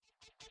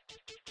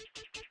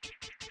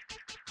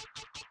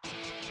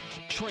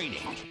Training,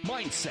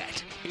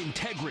 mindset,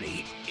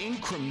 integrity,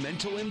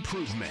 incremental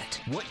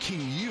improvement. What can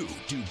you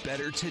do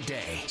better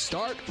today?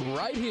 Start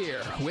right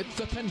here with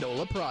the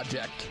Pendola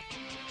Project.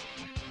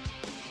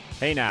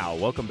 Hey now,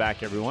 welcome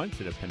back everyone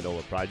to the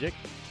Pendola Project.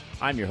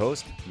 I'm your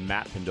host,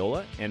 Matt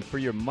Pendola, and for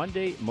your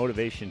Monday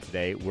motivation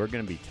today, we're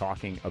going to be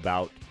talking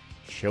about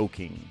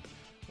choking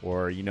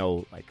or,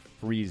 like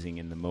freezing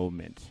in the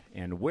moment.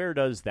 And where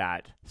does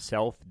that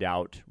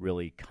self-doubt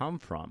really come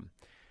from?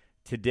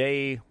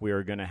 Today, we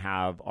are going to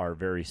have our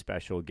very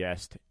special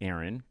guest,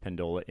 Erin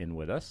Pendola, in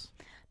with us.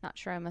 Not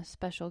sure I'm a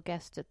special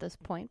guest at this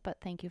point,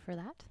 but thank you for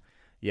that.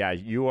 Yeah,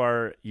 you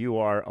are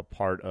a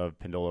part of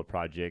Pendola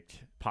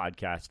Project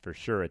podcast for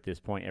sure. At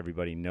this point,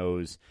 everybody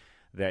knows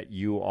that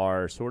you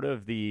are sort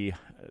of the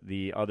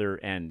other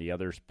end, the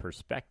other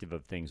perspective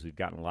of things. We've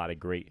gotten a lot of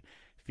great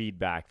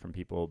feedback from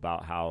people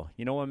about how,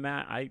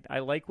 Matt, I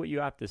like what you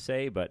have to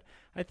say, but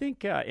I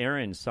think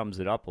Erin sums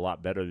it up a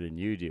lot better than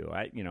you do.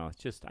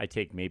 I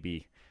take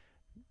maybe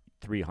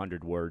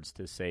 300 words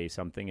to say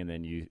something, and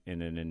then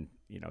in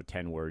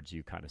 10 words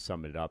you kind of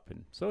sum it up,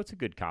 and so it's a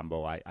good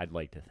combo. I'd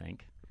like to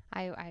think.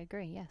 I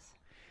agree. Yes.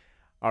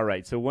 All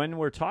right. So when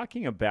we're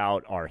talking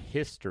about our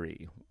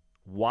history,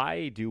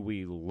 why do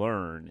we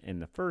learn in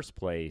the first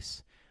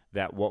place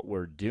that what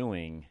we're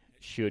doing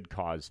should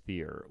cause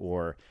fear,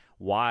 or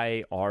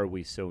why are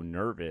we so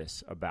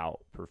nervous about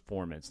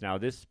performance? Now,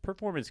 this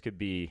performance could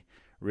be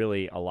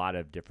really a lot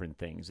of different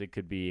things. It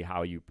could be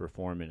how you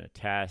perform in a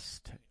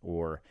test,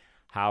 or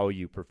how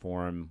you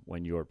perform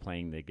when you're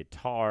playing the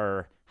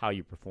guitar, how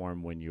you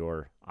perform when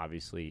you're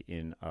obviously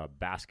in a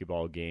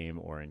basketball game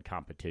or in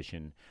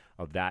competition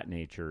of that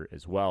nature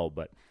as well.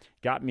 But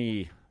got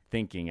me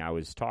thinking. I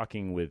was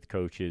talking with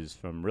coaches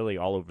from really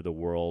all over the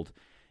world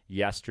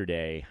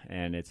yesterday,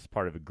 and it's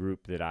part of a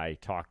group that I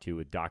talked to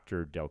with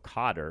Dr. Del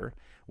Cotter,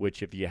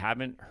 which if you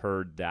haven't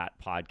heard that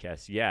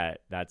podcast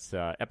yet, that's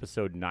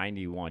episode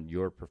 91,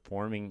 Your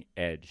Performing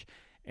Edge,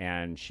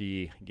 and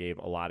she gave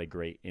a lot of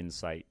great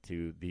insight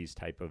to these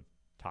type of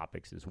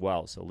topics as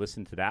well. So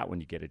listen to that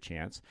when you get a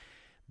chance.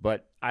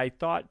 But I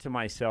thought to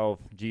myself,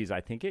 geez,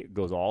 I think it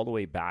goes all the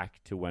way back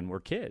to when we're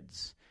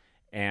kids.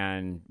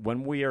 And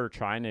when we are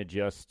trying to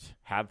just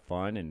have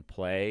fun and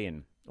play,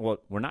 and well,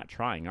 we're not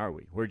trying, are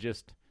we? We're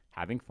just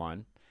having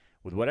fun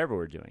with whatever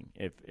we're doing.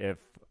 If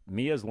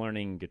Mia's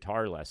learning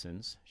guitar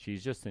lessons,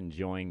 she's just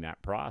enjoying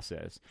that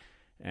process,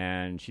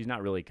 and she's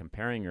not really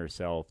comparing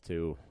herself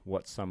to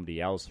what somebody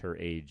else her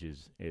age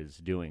is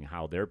doing,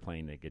 how they're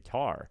playing the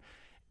guitar.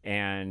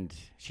 And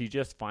she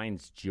just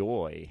finds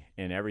joy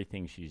in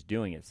everything she's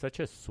doing. It's such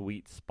a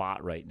sweet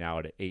spot right now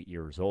at 8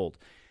 years old.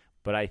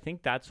 But I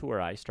think that's where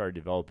I started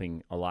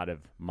developing a lot of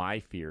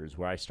my fears,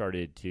 where I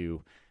started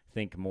to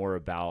think more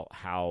about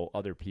how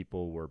other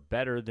people were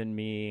better than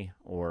me,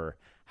 or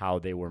how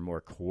they were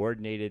more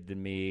coordinated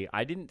than me.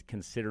 I didn't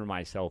consider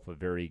myself a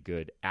very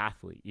good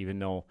athlete, even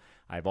though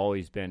I've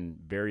always been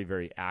very,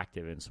 very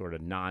active and sort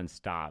of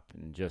nonstop,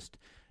 and just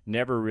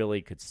never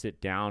really could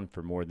sit down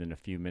for more than a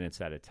few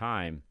minutes at a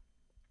time.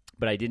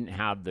 But I didn't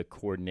have the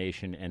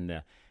coordination and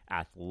the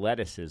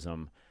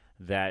athleticism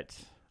that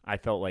I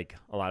felt like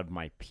a lot of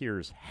my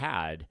peers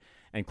had.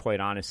 And quite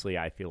honestly,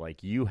 I feel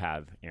like you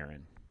have,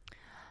 Erin.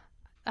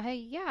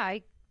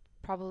 I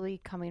probably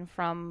coming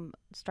from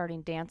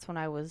starting dance when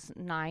I was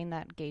 9,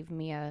 that gave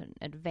me an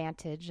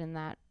advantage in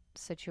that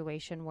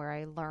situation where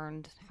I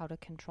learned how to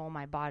control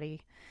my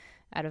body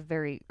at a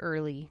very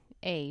early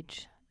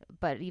age.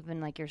 But even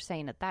like you're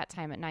saying, at that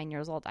time at 9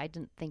 years old, I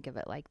didn't think of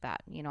it like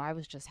that. I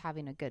was just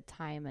having a good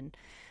time, and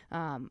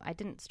I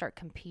didn't start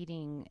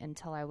competing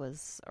until I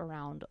was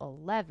around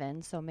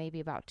 11, so maybe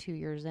about 2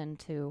 years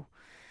into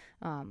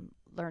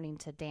learning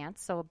to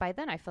dance. So by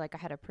then I feel like I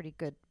had a pretty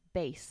good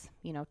base,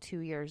 2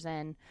 years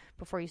in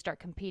before you start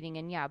competing.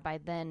 And yeah, by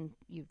then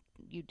you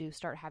do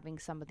start having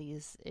some of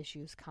these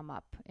issues come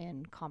up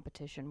in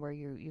competition, where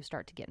you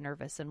start to get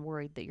nervous and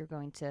worried that you're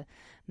going to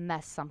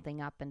mess something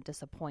up and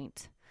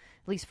disappoint.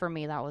 At least for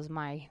me, that was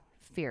my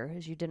fear,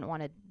 is you didn't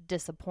want to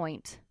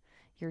disappoint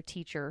your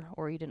teacher,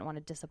 or you didn't want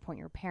to disappoint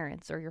your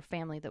parents or your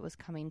family that was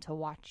coming to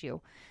watch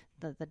you.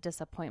 The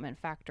disappointment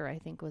factor, I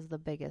think, was the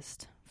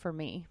biggest for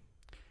me.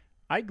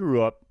 I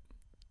grew up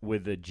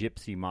with a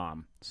gypsy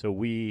mom, so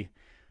we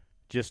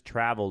just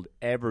traveled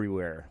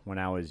everywhere when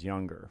I was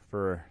younger.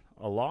 For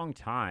a long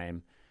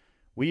time,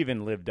 we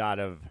even lived out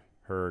of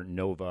her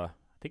Nova.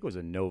 I think it was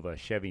a Nova,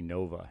 Chevy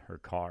Nova, her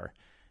car.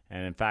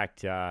 And in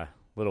fact,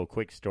 little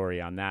quick story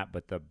on that,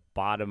 but the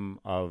bottom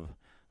of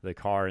the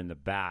car in the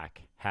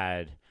back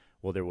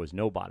there was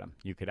no bottom.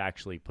 You could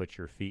actually put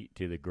your feet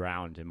to the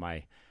ground. And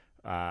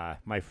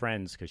my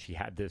friends, because she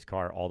had this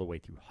car all the way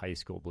through high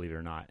school, believe it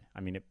or not.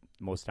 I mean,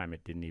 most time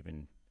it didn't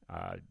even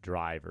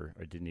drive, or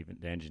the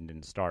engine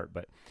didn't start,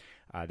 but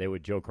they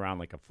would joke around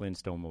like a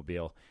Flintstone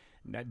mobile.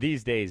 Now,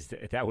 these days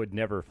that would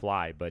never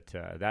fly, but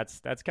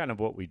that's kind of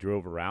what we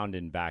drove around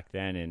in back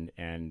then,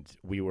 and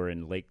we were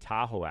in Lake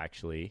Tahoe,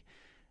 actually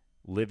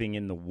living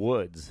in the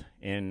woods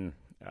in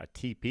a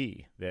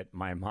teepee that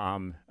my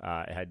mom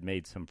had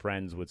made some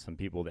friends with some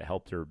people that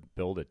helped her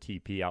build a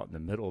teepee out in the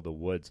middle of the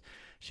woods.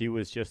 She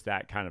was just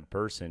that kind of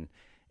person.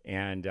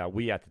 And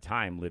we at the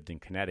time lived in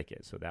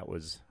Connecticut, so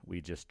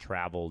we just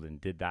traveled and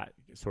did that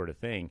sort of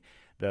thing.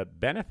 The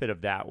benefit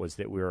of that was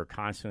that we were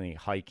constantly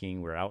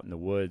hiking. We were out in the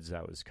woods.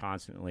 I was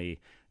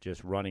constantly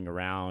just running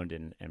around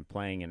and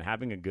playing and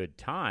having a good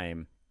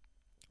time.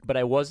 But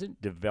I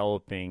wasn't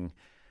developing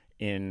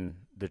in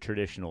the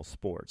traditional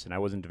sports, and I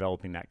wasn't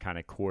developing that kind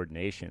of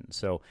coordination.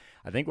 So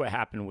I think what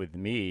happened with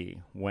me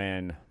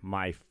when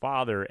my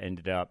father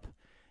ended up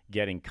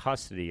getting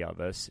custody of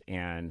us,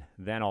 and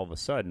then all of a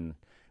sudden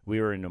we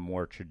were in a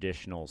more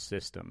traditional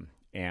system.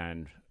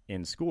 And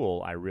in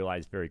school, I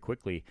realized very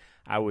quickly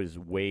I was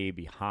way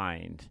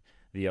behind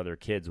the other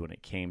kids when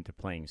it came to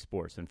playing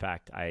sports. In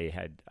fact,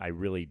 I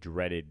really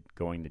dreaded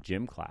going to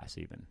gym class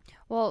even.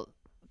 Well,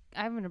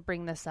 I'm going to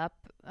bring this up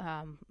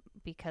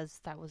because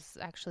that was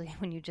actually,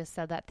 when you just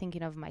said that,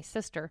 thinking of my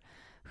sister,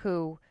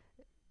 who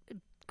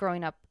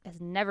growing up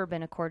has never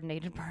been a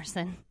coordinated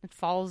person. It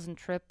falls and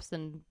trips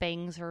and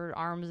bangs her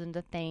arms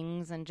into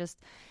things, and just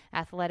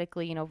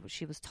athletically,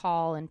 she was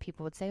tall, and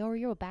people would say, "Oh,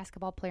 you're a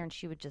basketball player," and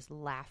she would just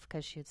laugh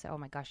because she would say, "Oh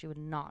my gosh, you would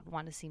not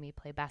want to see me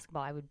play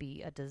basketball. I would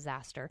be a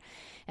disaster."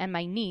 And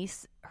my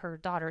niece, her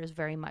daughter, is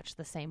very much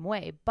the same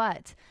way,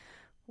 but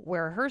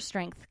where her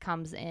strength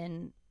comes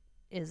in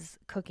is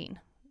cooking,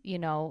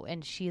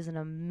 and she's an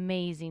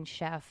amazing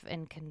chef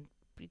and can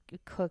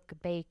cook,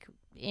 bake,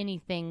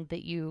 anything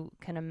that you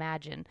can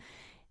imagine,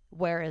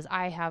 whereas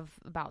I have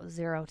about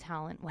zero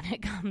talent when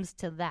it comes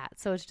to that.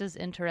 So it's just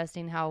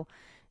interesting how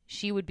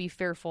she would be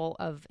fearful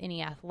of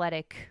any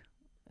athletic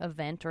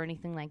event or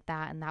anything like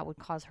that, and that would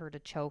cause her to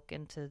choke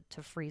and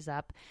to freeze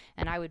up,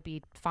 and I would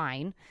be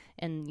fine.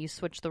 And you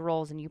switch the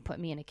roles and you put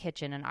me in a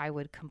kitchen and I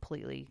would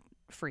completely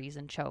freeze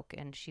and choke,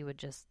 and she would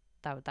just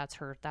that's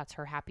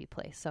her happy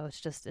place. So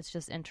it's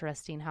just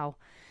interesting how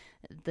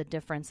the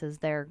difference is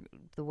there,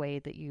 the way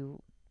that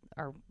you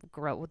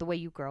the way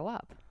you grow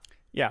up.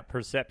 Yeah,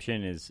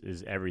 perception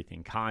is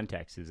everything.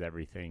 Context is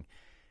everything.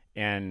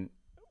 And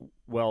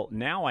well,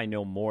 now I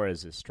know more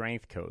as a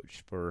strength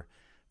coach. For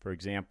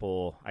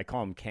example, I call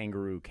them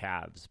kangaroo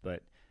calves,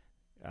 but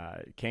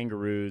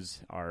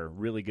kangaroos are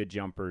really good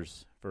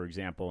jumpers, for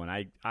example.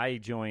 And I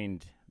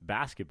joined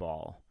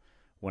basketball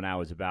when I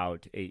was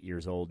about 8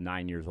 years old,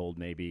 9 years old,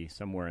 maybe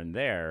somewhere in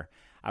there.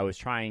 I was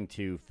trying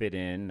to fit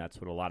in. That's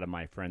what a lot of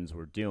my friends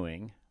were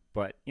doing.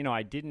 But,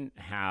 I didn't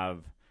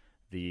have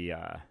the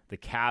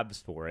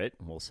calves for it,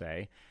 we'll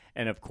say.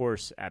 And, of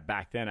course,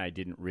 back then I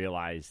didn't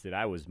realize that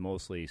I was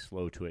mostly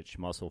slow-twitch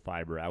muscle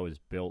fiber. I was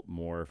built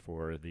more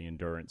for the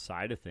endurance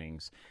side of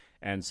things.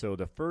 And so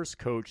the first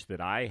coach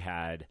that I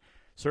had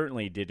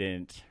certainly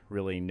didn't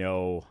really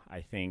know,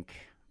 I think,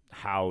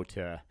 how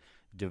to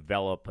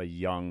develop a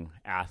young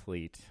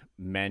athlete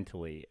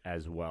mentally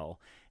as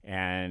well.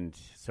 And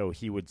so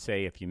he would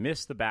say, if you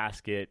miss the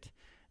basket,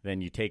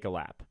 then you take a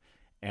lap.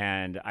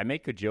 And I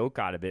make a joke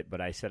out of it, but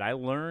I said I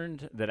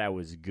learned that I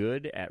was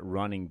good at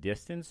running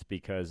distance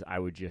because I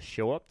would just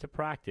show up to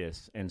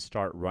practice and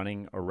start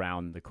running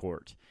around the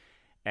court.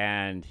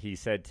 And he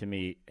said to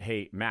me,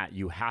 "Hey, Matt,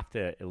 you have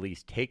to at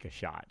least take a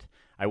shot."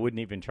 I wouldn't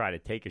even try to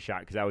take a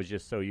shot because I was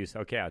just so used to,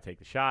 okay, I'll take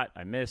the shot.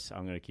 I miss.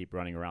 I'm going to keep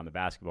running around the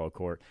basketball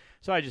court.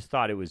 So I just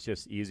thought it was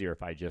just easier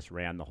if I just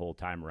ran the whole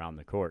time around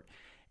the court.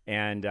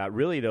 And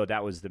really, though,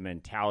 that was the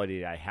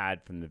mentality that I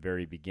had from the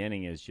very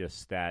beginning, is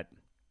just that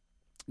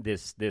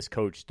this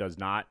coach does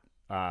not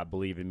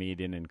believe in me,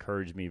 didn't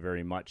encourage me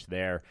very much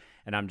there,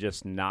 and I'm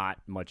just not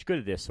much good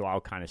at this, so I'll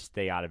kind of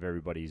stay out of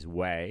everybody's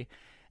way.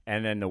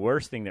 And then the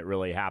worst thing that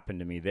really happened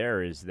to me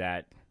there is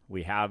that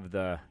we have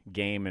the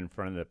game in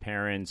front of the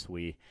parents.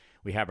 We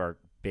have our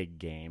big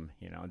game.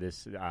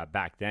 This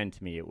back then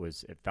to me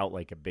it felt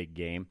like a big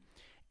game,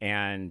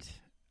 and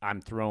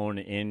I'm thrown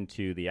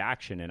into the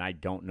action and I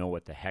don't know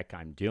what the heck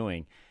I'm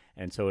doing.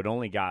 And so it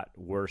only got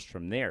worse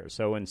from there.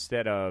 So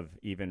instead of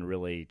even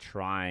really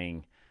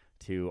trying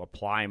to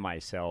apply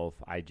myself,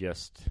 I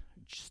just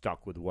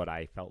stuck with what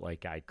I felt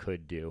like I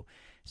could do.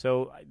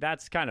 So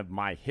that's kind of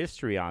my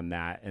history on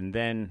that. And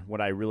then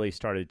what I really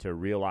started to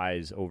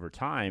realize over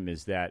time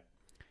is that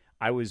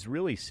I was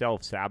really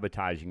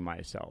self-sabotaging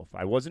myself.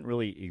 I wasn't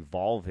really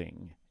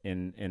evolving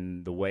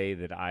in the way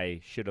that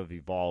I should have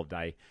evolved.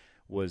 I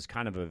was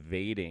kind of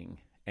evading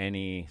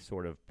any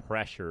sort of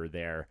pressure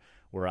there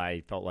where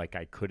I felt like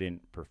I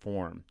couldn't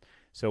perform.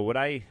 So what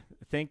I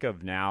think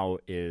of now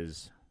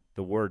is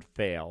the word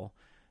fail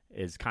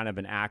is kind of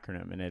an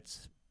acronym, and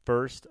it's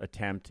first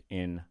attempt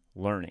in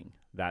learning.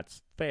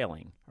 That's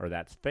failing, or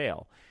that's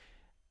fail.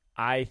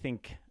 I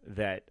think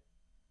that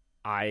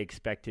I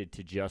expected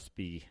to just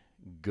be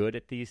good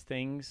at these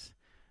things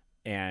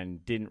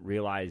and didn't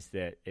realize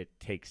that it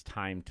takes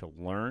time to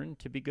learn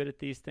to be good at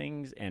these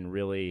things. And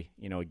really,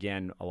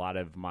 again, a lot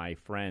of my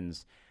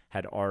friends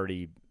had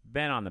already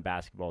been on the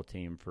basketball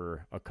team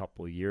for a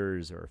couple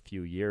years or a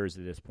few years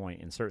at this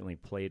point, and certainly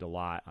played a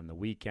lot on the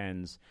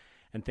weekends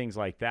and things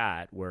like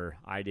that, where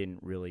I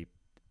didn't really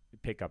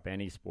pick up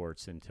any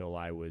sports until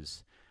I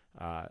was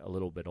a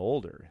little bit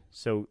older.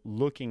 So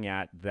looking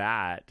at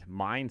that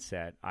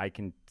mindset, I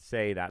can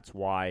say that's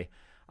why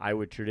I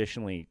would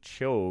traditionally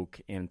choke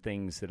in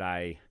things that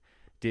I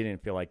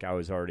didn't feel like I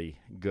was already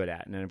good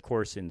at. And then, of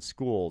course, in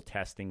school,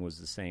 testing was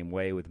the same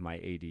way with my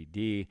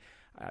ADD.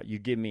 You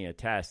give me a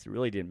test, it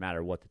really didn't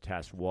matter what the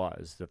test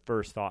was. The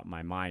first thought in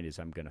my mind is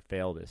I'm going to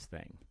fail this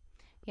thing.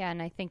 Yeah,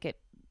 and I think it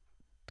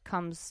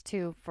comes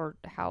to for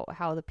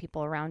how the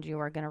people around you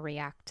are going to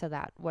react to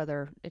that,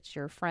 whether it's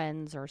your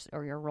friends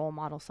or your role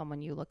model,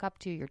 someone you look up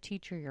to, your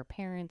teacher, your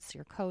parents,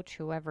 your coach,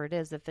 whoever it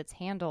is. If it's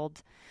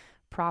handled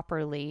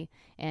properly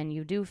and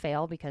you do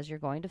fail, because you're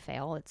going to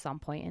fail at some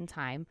point in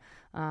time,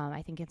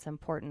 I think it's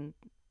important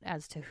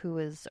as to who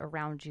is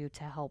around you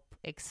to help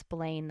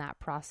explain that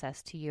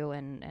process to you,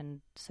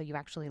 and so you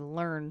actually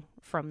learn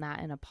from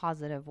that in a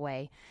positive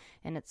way.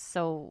 And it's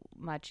so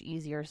much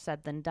easier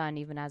said than done,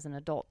 even as an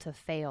adult, to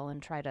fail and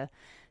try to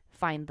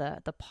find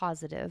the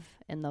positive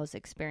in those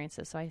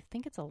experiences. So I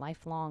think it's a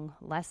lifelong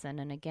lesson,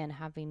 and again,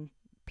 having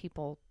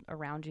people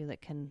around you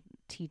that can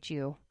teach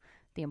you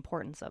the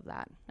importance of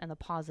that and the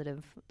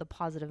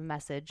positive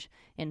message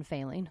in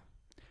failing.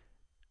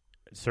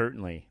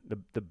 Certainly.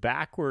 The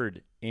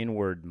backward,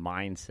 inward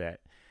mindset,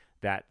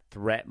 that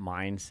threat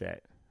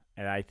mindset.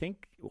 And I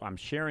think I'm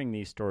sharing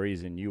these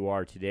stories, and you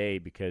are today,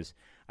 because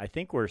I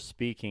think we're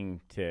speaking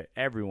to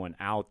everyone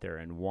out there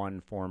in one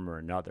form or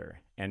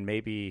another. And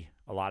maybe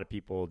a lot of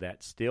people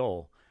that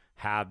still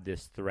have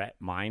this threat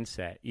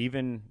mindset,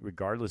 even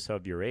regardless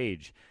of your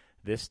age,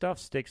 this stuff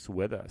sticks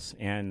with us.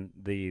 And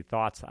the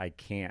thoughts, I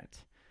can't,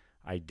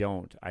 I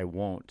don't, I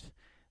won't,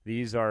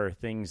 these are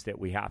things that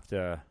we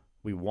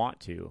want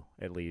to,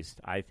 at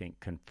least, I think,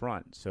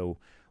 confront, so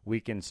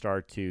we can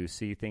start to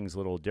see things a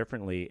little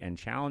differently and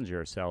challenge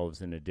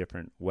ourselves in a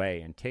different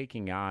way, and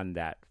taking on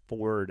that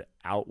forward,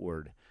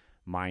 outward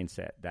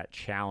mindset, that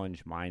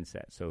challenge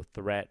mindset. So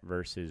threat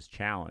versus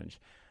challenge.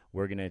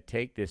 We're going to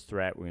take this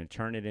threat, we're going to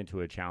turn it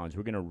into a challenge.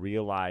 We're going to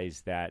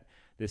realize that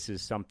this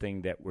is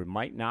something that we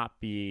might not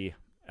be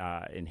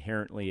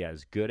inherently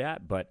as good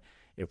at, but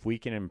if we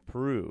can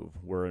improve,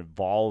 we're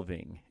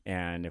evolving.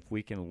 And if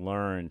we can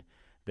learn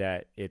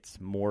that it's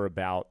more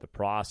about the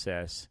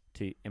process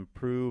to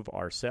improve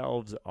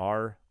ourselves,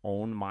 our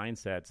own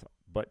mindsets,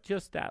 but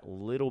just that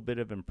little bit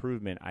of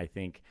improvement, I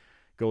think,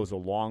 goes a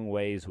long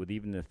ways with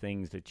even the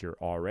things that you're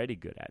already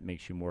good at. It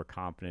makes you more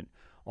confident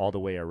all the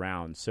way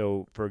around.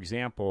 So, for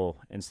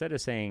example, instead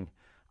of saying,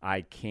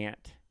 I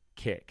can't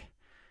kick,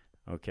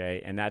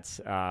 okay, and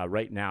that's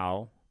right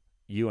now,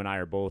 you and I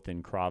are both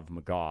in Krav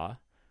Maga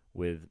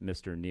with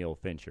Mr. Neil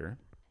Fincher.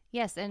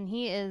 Yes, and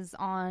he is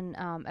on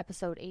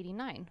episode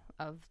 89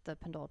 of the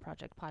Pendola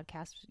Project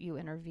podcast. You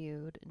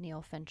interviewed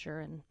Neil Fincher,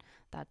 and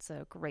that's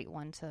a great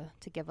one to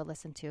give a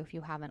listen to if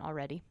you haven't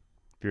already.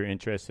 If you're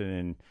interested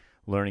in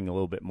learning a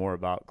little bit more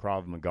about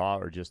Krav Maga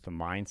or just the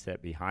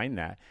mindset behind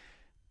that.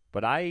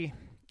 But I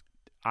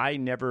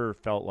never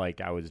felt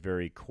like I was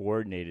very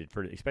coordinated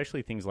for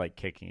especially things like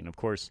kicking. Of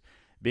course,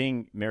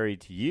 being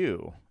married to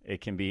you,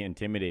 it can be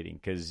intimidating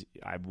because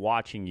I'm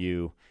watching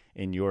you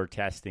in your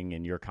testing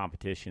and your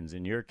competitions,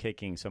 and you're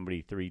kicking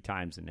somebody 3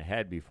 times in the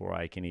head before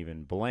I can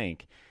even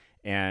blink.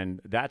 And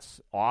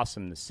that's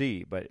awesome to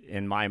see. But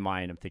in my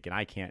mind, I'm thinking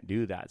I can't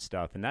do that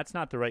stuff. And that's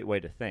not the right way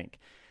to think.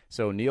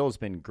 So Neil's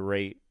been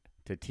great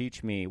to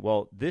teach me,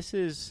 well, this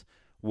is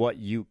what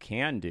you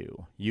can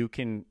do. You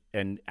can,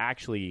 and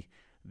actually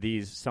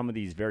some of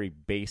these very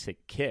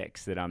basic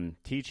kicks that I'm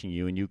teaching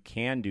you, and you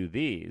can do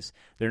these.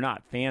 They're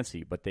not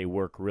fancy, but they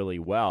work really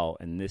well,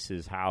 and this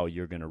is how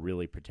you're going to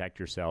really protect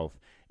yourself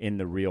in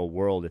the real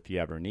world if you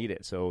ever need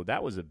it. So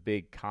that was a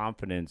big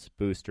confidence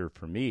booster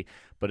for me,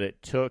 but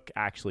it took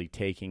actually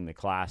taking the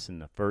class in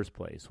the first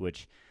place,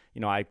 which,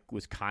 I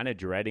was kind of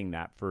dreading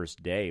that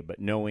first day, but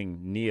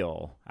knowing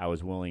Neil, I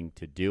was willing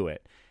to do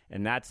it.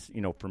 And that's,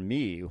 for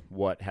me,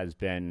 what has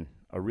been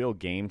a real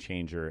game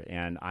changer,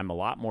 and I'm a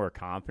lot more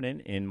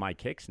confident in my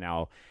kicks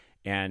now,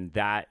 and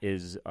that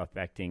is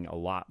affecting a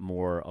lot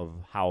more of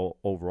how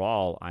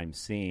overall I'm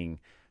seeing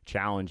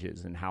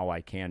challenges and how I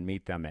can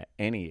meet them at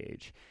any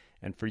age.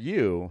 And for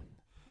you,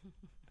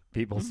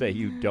 people say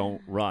you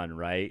don't run,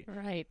 right?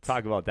 Right.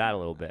 Talk about that a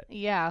little bit.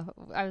 Yeah,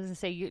 I was going to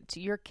say,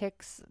 your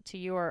kicks to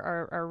you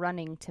are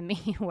running to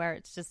me, where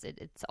it's just,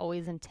 it's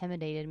always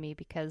intimidated me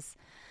because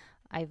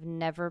I've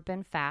never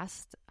been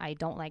fast. I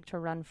don't like to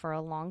run for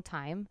a long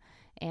time,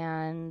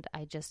 and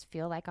I just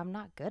feel like I'm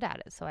not good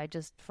at it. So I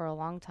just, for a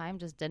long time,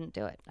 just didn't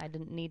do it. I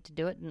didn't need to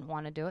do it, didn't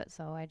want to do it,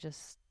 so I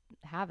just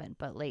haven't.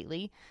 But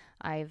lately,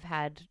 I've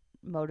had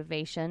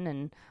motivation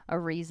and a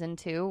reason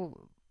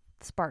to.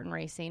 Spartan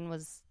racing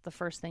was the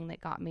first thing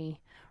that got me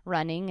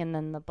running, and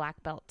then the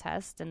black belt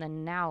test, and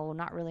then now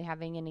not really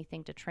having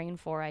anything to train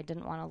for. I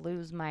didn't want to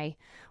lose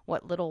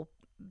what little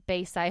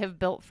base I have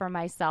built for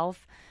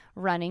myself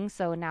running.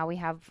 So now we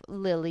have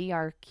Lily,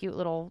 our cute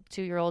little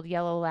 2-year-old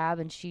yellow lab,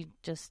 and she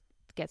just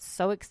gets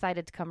so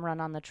excited to come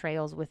run on the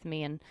trails with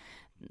me. And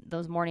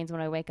those mornings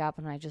when I wake up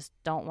and I just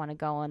don't want to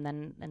go, and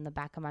then in the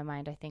back of my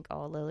mind I think,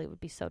 oh, Lily would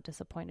be so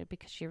disappointed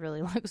because she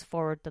really looks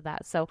forward to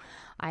that. So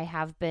I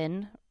have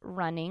been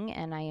running,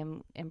 and I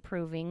am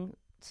improving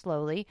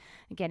slowly,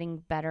 getting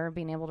better,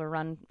 being able to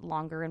run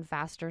longer and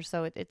faster.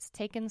 So it's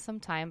taken some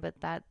time, but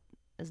that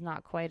is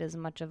not quite as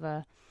much of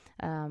a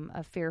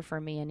fear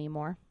for me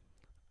anymore.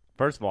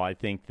 First of all, I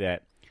think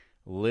that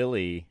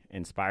Lily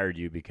inspired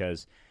you,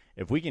 because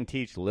if we can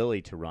teach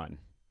Lily to run,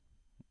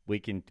 we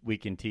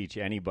can teach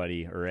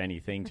anybody or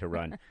anything to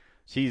run.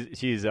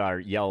 She's our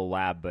yellow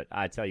lab, but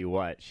I tell you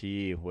what,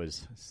 she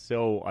was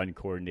so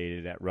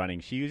uncoordinated at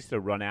running. She used to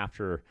run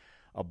after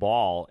a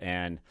ball,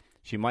 and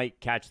she might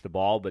catch the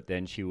ball, but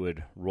then she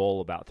would roll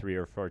about 3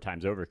 or 4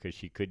 times over because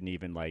she couldn't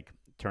even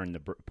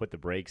put the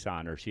brakes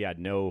on, or she had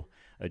no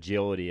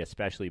agility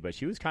especially, but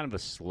she was kind of a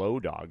slow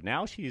dog.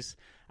 Now she's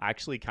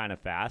actually kind of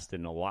fast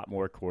and a lot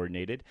more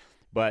coordinated,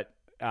 but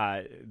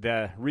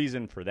the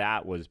reason for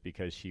that was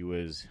because she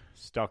was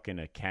stuck in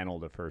a kennel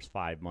the first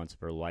 5 months of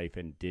her life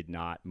and did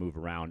not move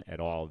around at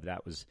all.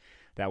 That was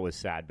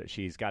sad, but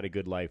she's got a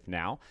good life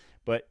now.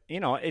 But,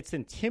 it's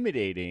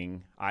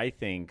intimidating, I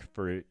think,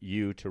 for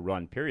you to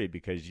run, period,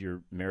 because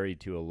you're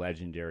married to a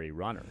legendary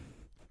runner.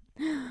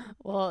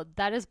 Well,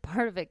 that is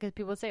part of it, because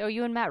people say, oh,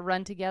 you and Matt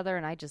run together,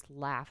 and I just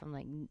laugh. I'm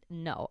like,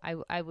 no,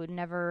 I would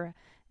never.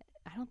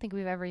 I don't think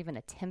we've ever even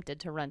attempted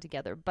to run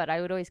together, but I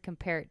would always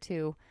compare it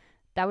to,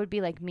 that would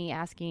be like me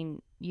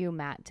asking you,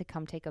 Matt, to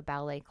come take a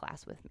ballet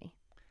class with me.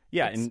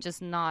 Yeah. It's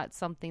just not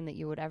something that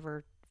you would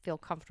ever feel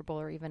comfortable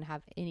or even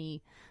have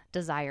any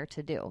desire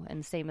to do.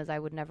 And same as I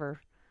would never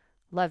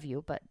love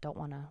you, but don't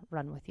want to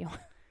run with you.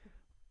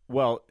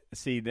 Well,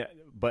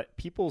 but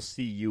people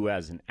see you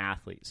as an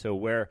athlete. So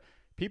where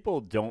people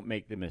don't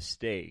make the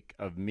mistake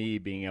of me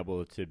being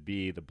able to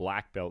be the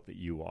black belt that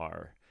you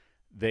are,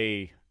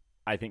 they,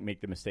 I think,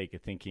 make the mistake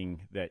of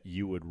thinking that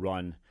you would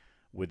run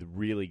with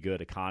really good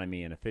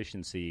economy and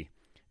efficiency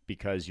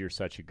because you're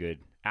such a good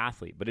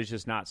athlete. But it's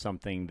just not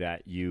something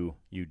that you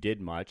did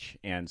much.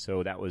 And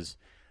so that was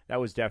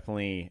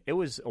definitely, it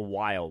was a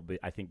while,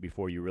 I think,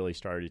 before you really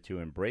started to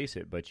embrace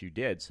it, but you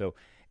did. So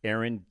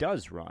Erin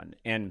does run.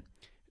 And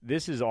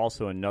this is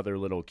also another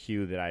little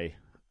cue that I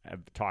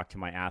have talked to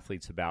my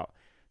athletes about.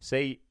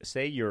 Say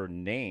your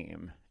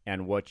name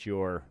and what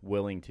you're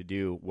willing to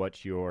do,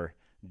 what you're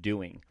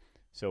doing.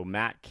 So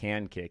Matt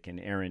can kick and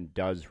Erin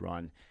does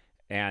run.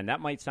 And that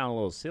might sound a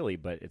little silly,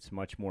 but it's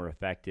much more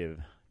effective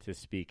to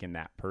speak in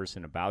that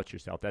person about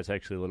yourself. That's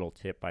actually a little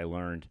tip I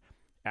learned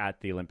at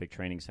the Olympic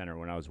Training Center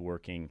when I was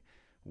working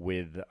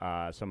with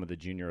some of the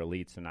junior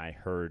elites, and I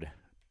heard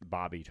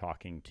Bobby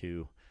talking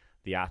to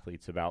the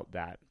athletes about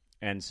that.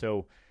 And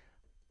so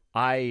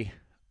I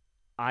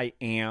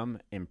am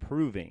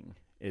improving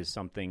is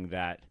something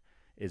that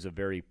is a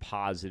very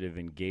positive,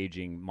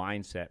 engaging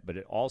mindset, but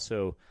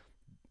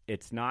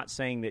it's not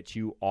saying that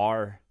you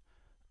are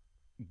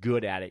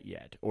good at it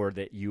yet, or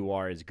that you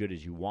are as good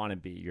as you want to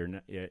be. You're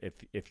not,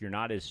 if you're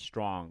not as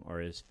strong or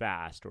as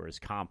fast or as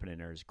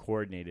competent or as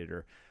coordinated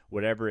or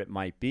whatever it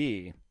might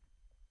be,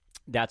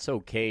 that's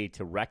okay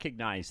to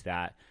recognize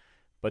that,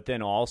 but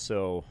then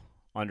also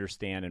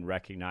understand and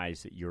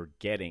recognize that you're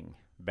getting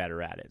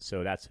better at it.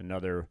 So that's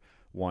another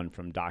one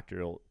from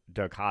Dr.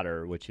 Doug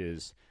Hodder, which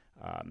is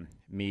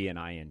me and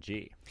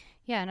ING.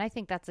 Yeah, and I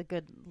think that's a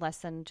good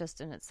lesson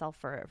just in itself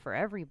for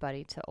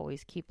everybody to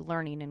always keep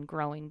learning and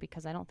growing,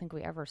 because I don't think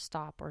we ever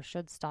stop or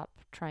should stop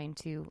trying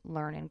to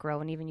learn and grow.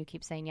 And even you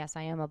keep saying, yes,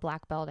 I am a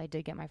black belt. I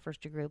did get my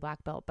first degree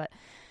black belt, but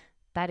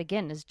that,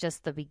 again, is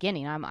just the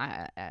beginning.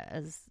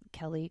 As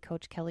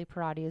Coach Kelly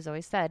Parati has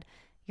always said,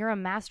 you're a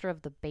master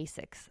of the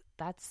basics.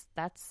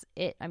 That's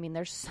it. I mean,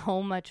 there's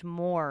so much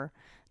more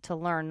to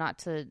learn, not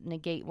to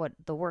negate what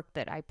the work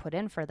that I put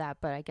in for that.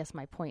 But I guess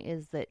my point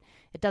is that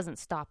it doesn't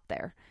stop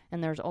there.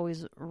 And there's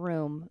always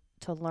room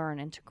to learn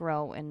and to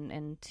grow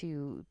and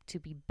to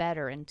be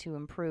better and to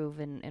improve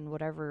in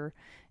whatever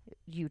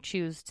you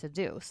choose to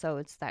do. So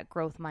it's that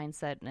growth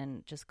mindset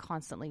and just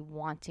constantly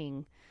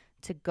wanting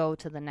to go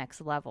to the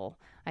next level,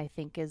 I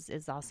think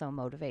is also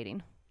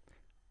motivating.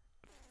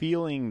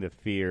 Feeling the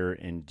fear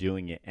and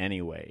doing it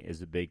anyway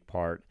is a big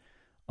part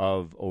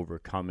of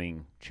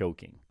overcoming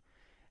choking.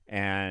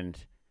 And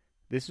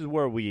this is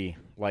where we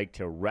like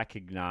to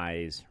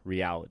recognize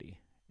reality.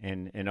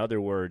 And in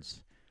other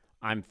words,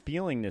 I'm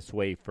feeling this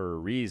way for a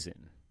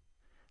reason.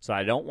 So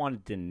I don't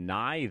want to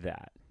deny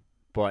that,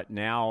 but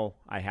now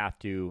I have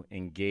to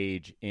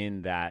engage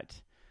in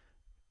that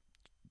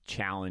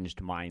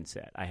challenged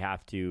mindset. I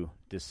have to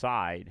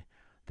decide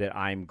that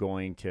I'm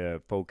going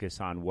to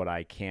focus on what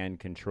I can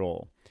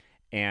control.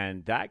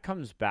 And that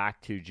comes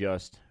back to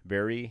just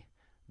very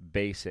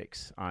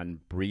basics on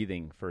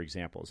breathing, for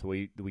example. So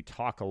we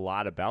talk a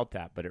lot about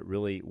that, but it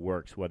really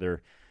works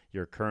whether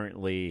you're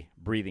currently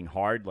breathing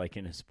hard, like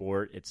in a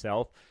sport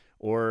itself,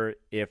 or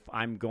if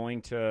I'm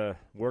going to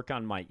work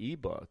on my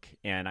ebook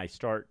and I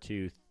start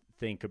to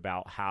think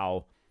about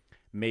how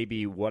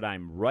maybe what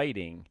I'm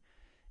writing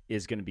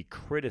is going to be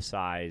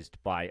criticized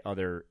by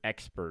other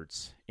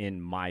experts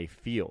in my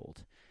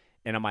field.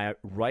 And am I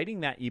writing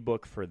that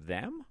ebook for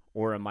them,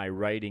 or am I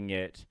writing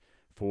it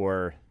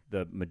for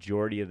the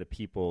majority of the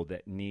people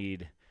that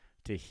need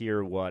to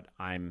hear what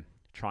I'm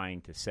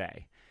trying to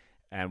say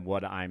and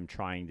what I'm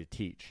trying to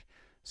teach?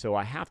 So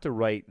I have to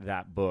write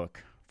that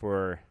book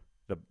for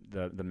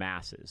the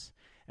masses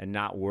and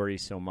not worry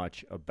so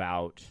much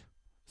about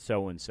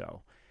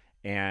so-and-so.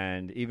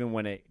 And even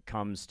when it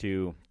comes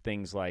to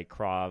things like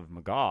Krav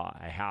Maga,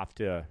 I have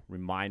to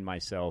remind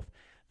myself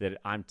that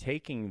I'm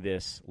taking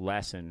this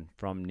lesson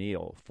from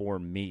Neil for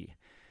me.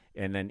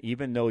 And then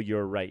even though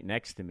you're right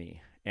next to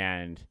me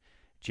and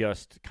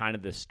just kind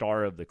of the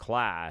star of the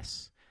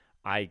class,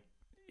 I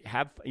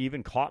have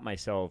even caught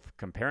myself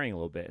comparing a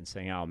little bit and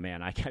saying, oh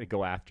man, I got to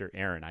go after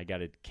Erin. I got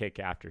to kick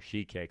after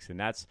she kicks.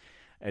 And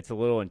it's a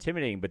little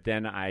intimidating, but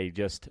then I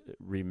just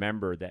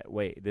remember that,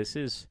 wait, this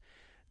is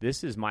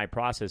my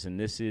process and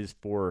this is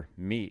for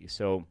me.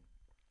 So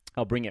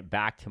I'll bring it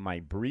back to my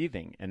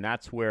breathing, and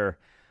that's where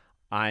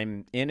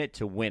I'm in it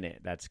to win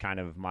it. That's kind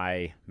of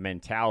my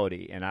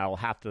mentality, and I'll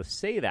have to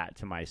say that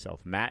to myself.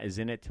 Matt is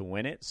in it to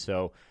win it,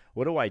 so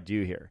what do I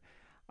do here?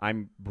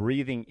 I'm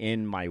breathing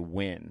in my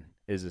win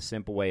is a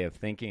simple way of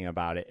thinking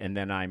about it, and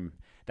then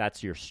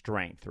that's your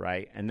strength,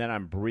 right? And then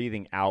I'm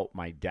breathing out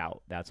my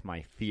doubt. That's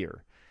my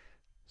fear.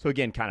 So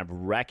again, kind of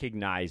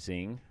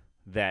recognizing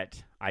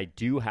that I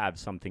do have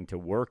something to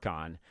work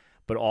on,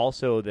 but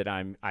also that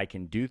I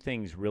can do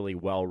things really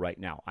well right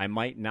now. I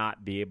might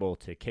not be able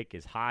to kick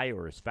as high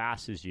or as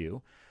fast as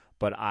you,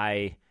 but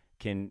I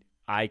can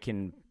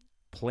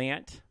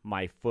plant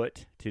my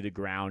foot to the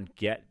ground,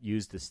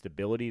 use the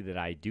stability that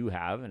I do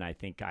have, and I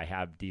think I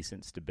have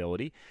decent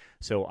stability.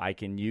 So I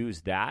can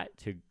use that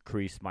to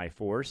increase my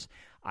force.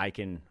 I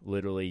can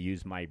literally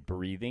use my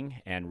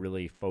breathing and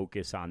really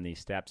focus on these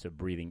steps of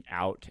breathing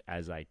out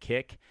as I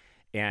kick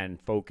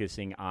and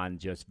focusing on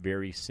just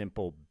very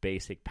simple,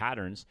 basic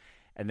patterns.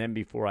 And then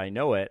before I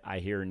know it, I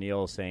hear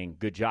Neil saying,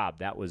 good job,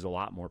 that was a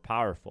lot more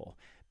powerful,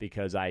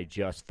 because I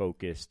just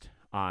focused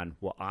on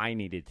what I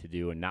needed to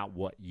do and not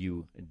what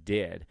you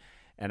did.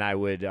 And I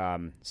would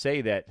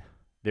say that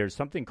there's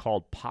something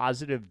called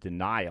positive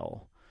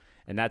denial,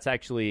 and that's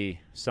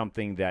actually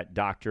something that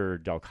Dr.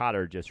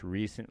 Delcotter just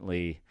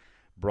recently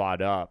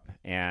brought up,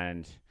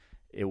 and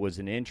it was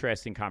an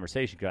interesting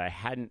conversation because I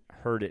hadn't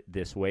heard it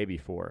this way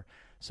before.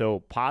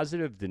 So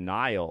positive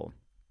denial,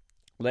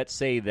 let's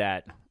say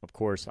that, of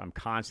course, I'm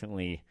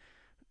constantly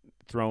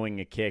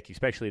throwing a kick,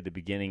 especially at the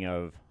beginning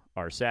of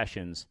our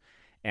sessions,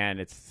 and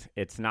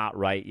it's not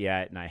right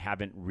yet, and I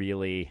haven't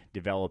really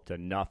developed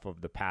enough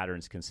of the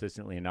patterns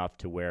consistently enough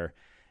to where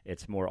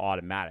it's more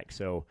automatic.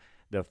 So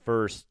the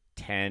first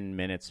 10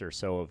 minutes or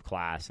so of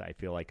class, I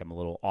feel like I'm a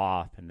little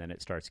off, and then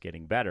it starts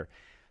getting better.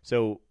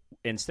 So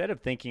instead of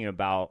thinking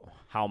about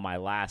how my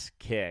last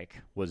kick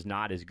was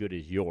not as good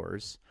as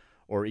yours,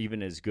 or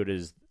even as good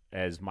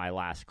as my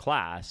last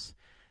class,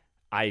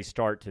 I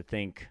start to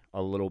think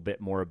a little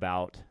bit more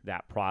about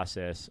that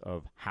process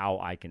of how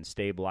I can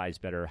stabilize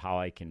better, how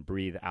I can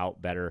breathe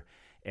out better,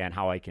 and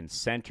how I can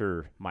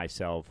center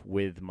myself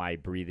with my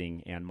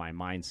breathing and my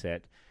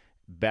mindset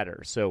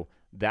better. So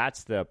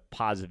that's the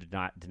positive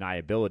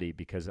deniability,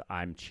 because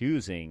I'm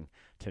choosing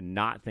to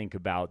not think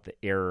about the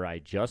error I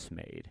just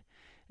made.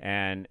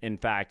 And in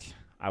fact,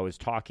 I was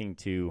talking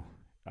to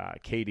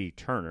Katie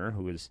Turner,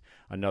 who is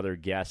another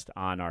guest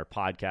on our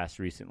podcast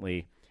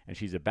recently, and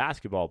she's a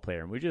basketball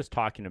player. And we're just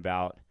talking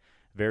about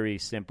very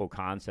simple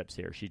concepts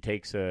here. She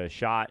takes a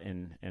shot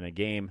in a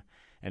game,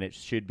 and it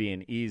should be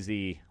an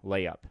easy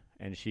layup,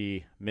 and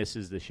she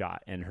misses the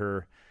shot, and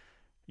her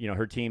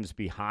team's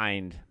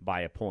behind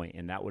by a point,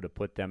 and that would have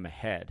put them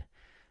ahead.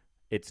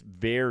 It's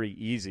very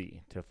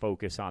easy to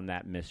focus on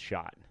that missed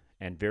shot,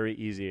 and very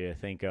easy to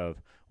think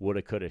of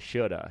woulda, coulda,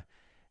 shoulda,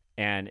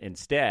 and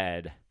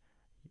instead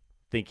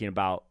thinking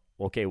about,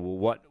 okay,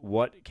 well,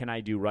 what can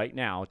I do right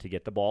now to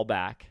get the ball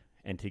back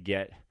and to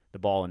get the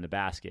ball in the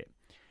basket?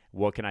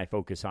 What can I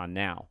focus on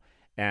now?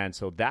 And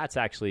so that's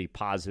actually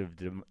positive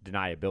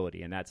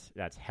deniability, and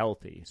that's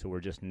healthy. So we're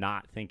just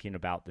not thinking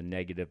about the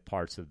negative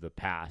parts of the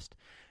past,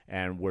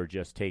 and we're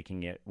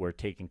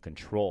taking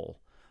control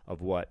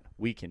of what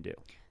we can do.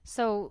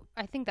 So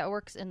I think that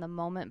works in the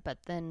moment, but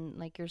then,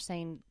 like you're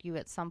saying, you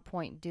at some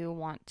point do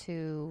want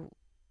to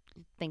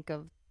think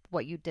of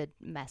what you did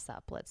mess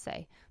up, let's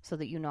say, so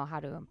that you know how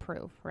to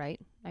improve,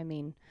 right? I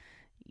mean,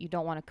 you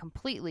don't want to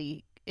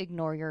completely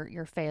ignore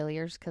your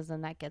failures, because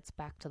then that gets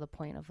back to the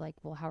point of like,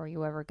 well, how are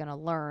you ever going to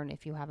learn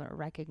if you haven't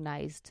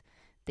recognized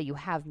that you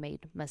have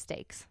made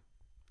mistakes?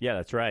 Yeah,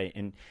 that's right.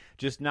 And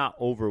just not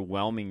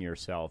overwhelming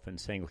yourself and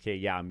saying, okay,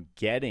 yeah, I'm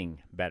getting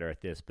better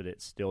at this, but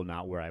it's still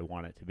not where I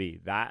want it to be.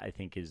 That, I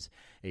think, is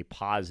a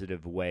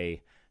positive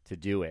way to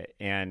do it.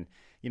 And,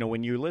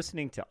 when you're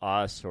listening to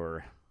us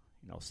or,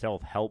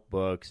 self-help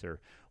books or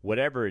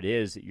whatever it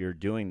is that you're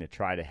doing to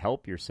try to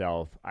help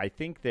yourself, I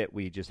think that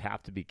we just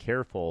have to be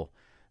careful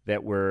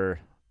that we're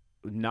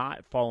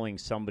not following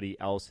somebody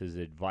else's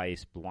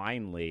advice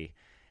blindly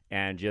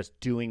and just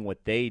doing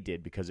what they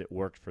did because it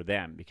worked for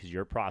them, because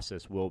your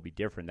process will be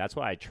different. That's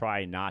why I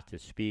try not to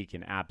speak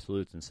in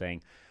absolutes and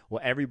saying,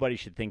 well, everybody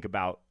should think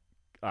about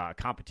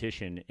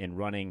competition in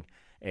running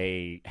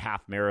a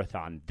half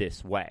marathon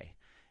this way.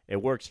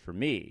 It works for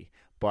me,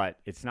 but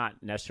it's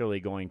not necessarily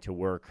going to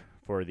work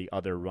for the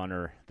other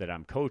runner that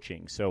I'm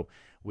coaching. So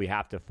we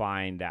have to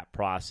find that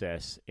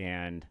process,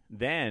 and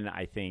then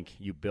I think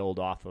you build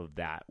off of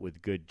that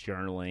with good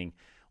journaling,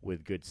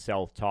 with good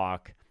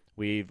self-talk.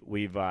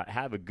 We've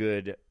have a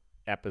good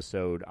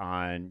episode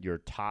on your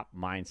top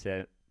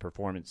mindset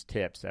performance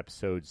tips,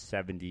 episode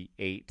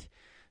 78.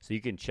 So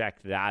you can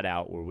check that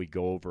out, where we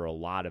go over a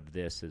lot of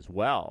this as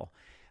well.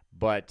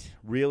 But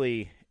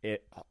really,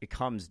 it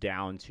comes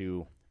down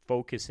to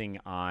focusing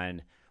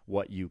on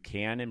what you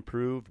can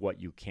improve,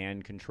 what you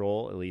can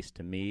control. At least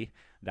to me,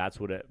 that's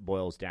what it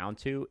boils down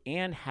to,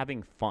 and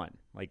having fun.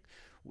 Like,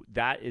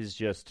 that is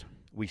just,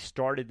 we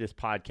started this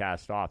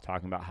podcast off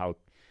talking about how,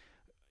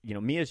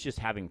 me is just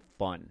having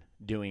fun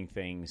doing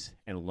things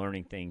and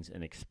learning things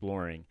and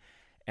exploring.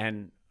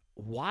 And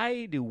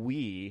why do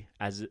we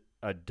as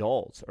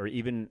adults, or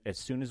even as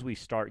soon as we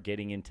start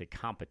getting into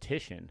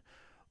competition,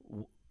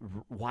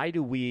 why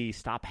do we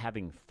stop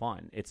having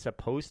fun? It's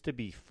supposed to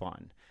be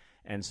fun.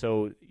 And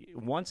so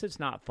once it's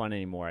not fun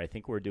anymore, I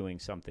think we're doing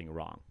something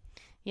wrong.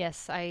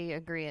 Yes, I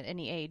agree. At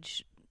any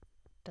age,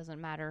 doesn't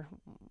matter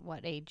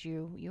what age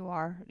you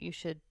are, you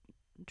should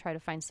try to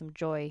find some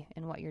joy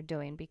in what you're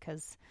doing,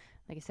 because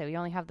like I said, we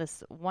only have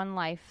this one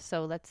life,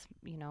 so let's,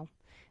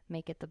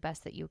 make it the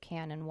best that you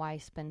can, and why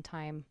spend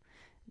time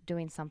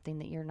doing something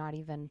that you're not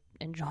even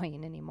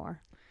enjoying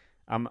anymore.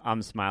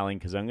 I'm smiling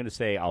because I'm going to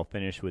say I'll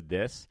finish with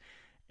this,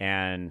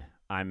 and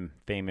I'm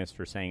famous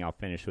for saying I'll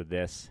finish with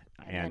this.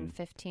 And then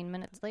 15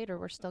 minutes later,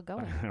 we're still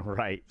going.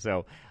 Right.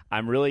 So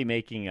I'm really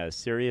making a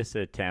serious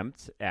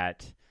attempt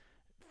at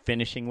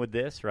finishing with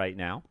this right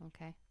now.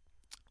 Okay.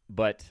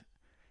 But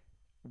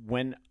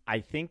when I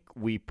think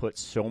we put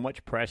so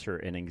much pressure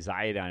and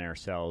anxiety on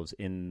ourselves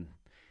in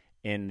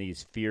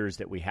these fears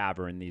that we have,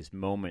 or in these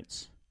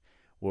moments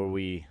where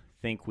we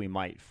think we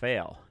might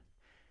fail.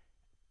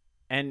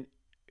 And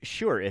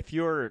sure, if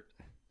you're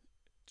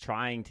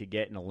trying to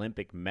get an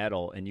Olympic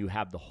medal and you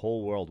have the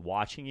whole world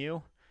watching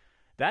you,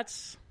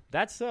 that's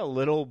a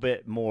little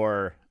bit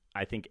more,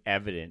 I think,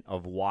 evident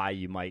of why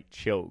you might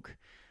choke.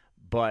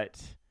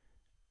 But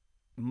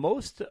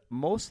most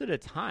of the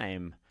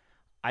time,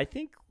 I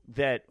think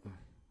that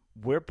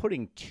we're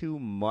putting too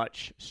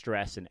much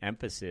stress and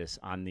emphasis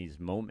on these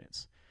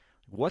moments.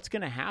 What's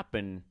going to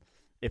happen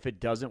if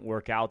it doesn't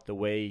work out the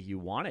way you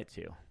want it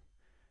to?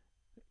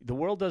 The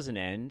world doesn't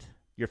end.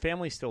 Your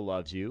family still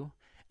loves you,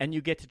 and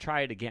you get to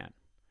try it again.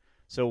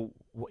 So,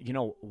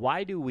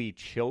 why do we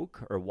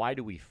choke, or why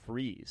do we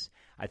freeze?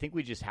 I think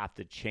we just have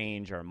to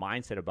change our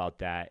mindset about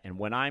that. And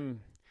when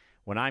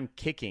I'm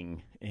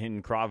kicking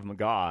in Krav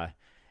Maga,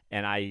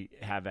 and I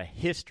have a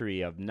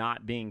history of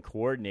not being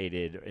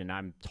coordinated, and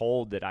I'm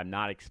told that I'm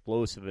not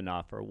explosive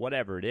enough, or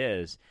whatever it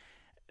is,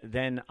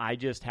 then I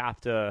just have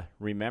to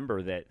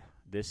remember that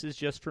this is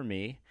just for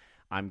me.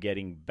 I'm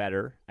getting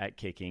better at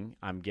kicking.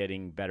 I'm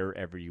getting better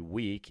every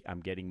week. I'm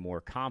getting more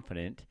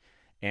confident.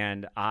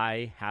 And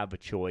I have a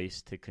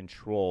choice to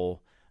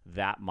control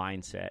that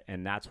mindset,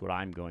 and that's what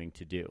I'm going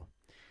to do.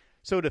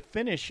 So to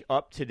finish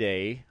up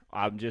today,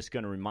 I'm just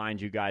going to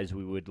remind you guys,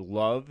 we would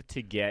love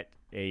to get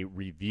a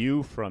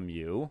review from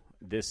you.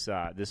 This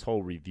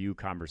whole review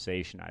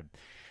conversation,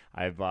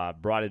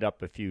 I've brought it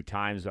up a few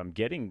times. I'm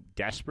getting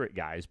desperate,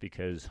 guys,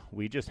 because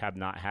we just have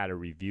not had a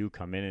review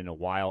come in a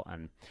while,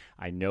 and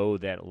I know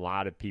that a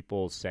lot of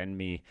people send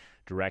me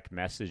direct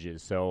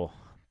messages. So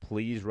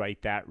please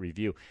write that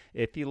review.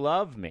 If you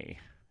love me,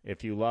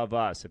 if you love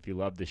us, if you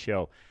love the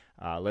show,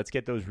 let's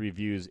get those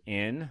reviews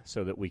in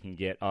so that we can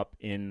get up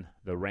in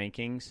the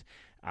rankings.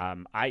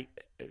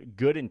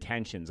 Good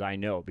intentions, I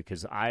know,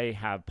 because I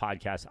have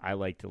podcasts I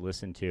like to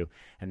listen to,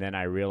 and then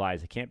I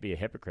realize I can't be a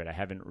hypocrite. I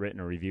haven't written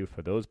a review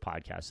for those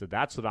podcasts, so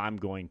that's what I'm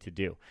going to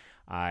do.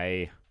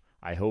 I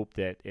hope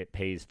that it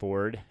pays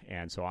forward,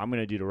 and so I'm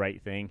going to do the right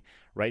thing,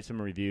 write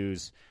some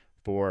reviews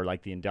for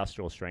like the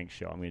Industrial Strength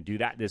Show. I'm going to do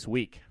that this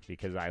week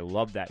because I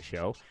love that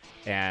show,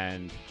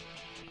 and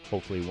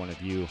hopefully one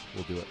of you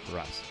will do it for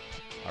us.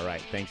 All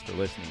right, thanks for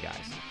listening, guys.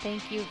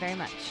 Thank you very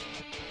much.